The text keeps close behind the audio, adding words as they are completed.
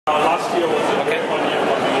Last year was a okay. great one year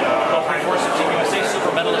for the Force of Team USA, silver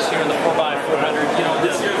medalist here in the 4x400. You know,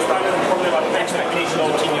 this year started probably about expectations of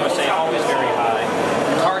Team USA always very high.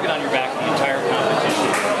 Target on your back the entire competition.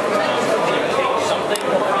 Something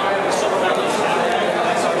silver medalist.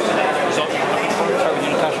 So, start with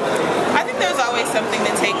you, Natasha. I think there's always something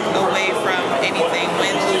to take away from anything,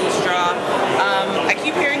 win, lose, draw. I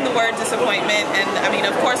keep hearing the word disappointment, and I mean,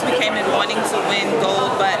 of course we came in wanting to win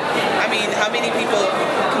gold, but I mean, how many people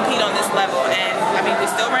compete on this level? And I mean, we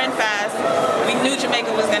still ran fast. We knew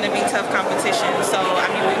Jamaica was going to be tough competition, so I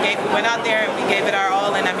mean, we went out there and we gave it our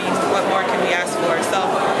all, and I mean, what more can we ask for? So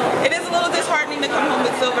it is a little disheartening to come home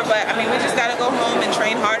with silver, but I mean, we just got to go home and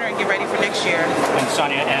train harder and get ready for next year. And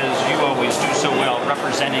Sanya, as you always do so well,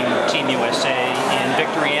 representing Team USA in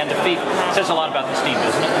victory and defeat, says a lot about this team,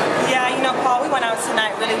 doesn't it? Yeah, you know, Paul, we went out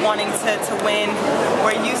tonight really wanting to win.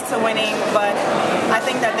 We're used to winning, but I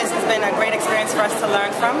think that this has been a great experience for us to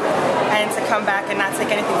learn from and to come back and not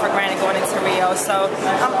take anything for granted going into Rio. So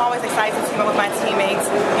I'm always excited to team up with my teammates.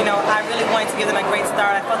 You know, I really wanted to give them a great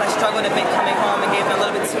start. I felt I struggled a bit coming home and gave them a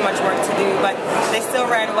little bit too much work to do, but they still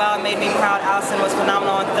ran well and made me proud. Allison was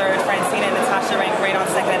phenomenal on third. Francena and Natasha ran great on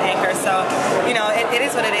second and anchor. So, you know, it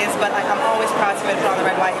is what it is, but I'm always proud to be able to put on the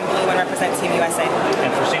red, white, and blue and represent Team USA.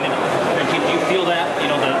 And Frencena, do you feel that, you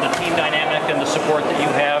know, the team dynamic and the support that you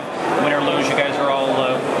have, win or lose, you guys are all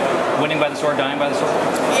winning by the sword, dying by the sword?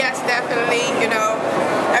 Yes, definitely. You know,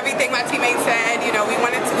 everything my teammates said, you know, we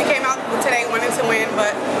came out today wanting to win,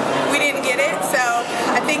 but we didn't get it. So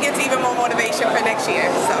I think it's even more motivation for next year.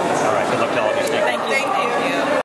 So. All right, good luck to all of you. Thank you.